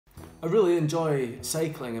I really enjoy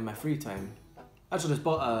cycling in my free time. I actually just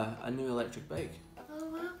bought a new electric bike. Oh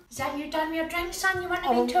well. Is that you done with your drink, son? You want a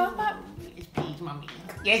big top up? Yes, please, Mummy.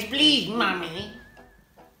 Yes, please, Mummy.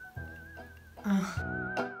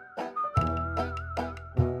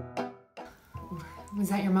 Was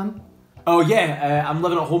that your mum? Oh yeah, I'm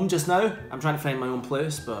living at home just now. I'm trying to find my own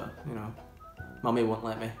place, but, you know, Mummy won't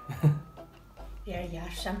let me. There you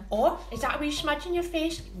are, son. Or, is that a wee smudge in your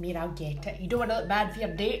face? Mir, I'll get it. You don't want to look bad for your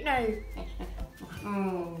date now.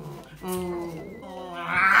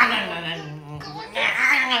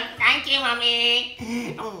 Thank you, Mummy.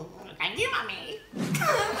 Thank you, Mummy.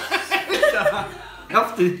 I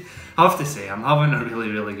have to say, I'm having a really,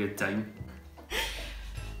 really good time.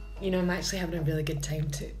 You know, I'm actually having a really good time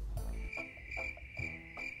too.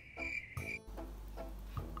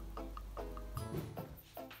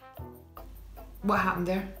 What happened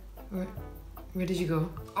there? Where did you go?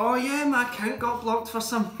 Oh yeah, my account got blocked for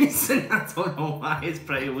some reason. I don't know why. It's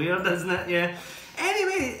pretty weird, isn't it? Yeah.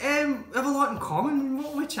 Anyway, we have a lot in common.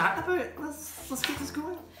 What will we chat about? Let's keep this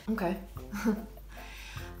going. Okay.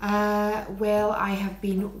 Well, I have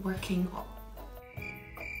been working on...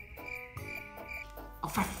 Oh,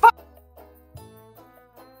 for fuck!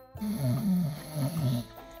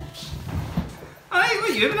 Aye, what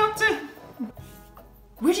have you been up to?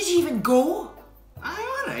 Where did you even go?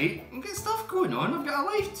 Aye, alright. I've got stuff going on. I've got a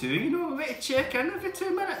life too, you know. I'm going to check in every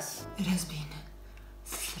 2 minutes. It has been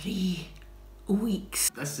 3 weeks.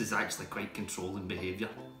 This is actually quite controlling behaviour.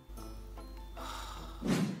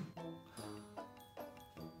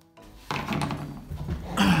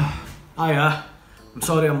 Hiya. I'm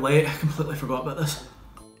sorry I'm late. I completely forgot about this.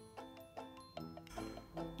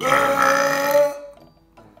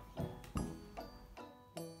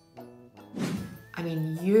 I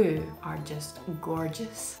mean, you are just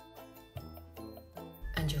gorgeous.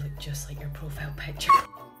 And you look just like your profile picture.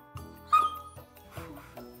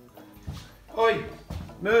 Oi!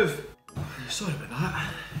 Move! Sorry about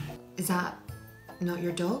that. Is that not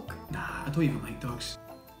your dog? Nah, I don't even like dogs.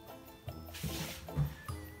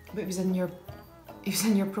 But it was in your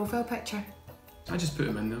profile picture. I just put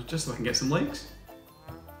him in there just so I can get some likes.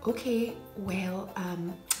 Okay, well,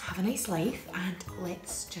 have a nice life and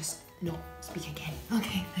let's just not speak again.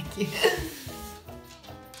 Okay, thank you.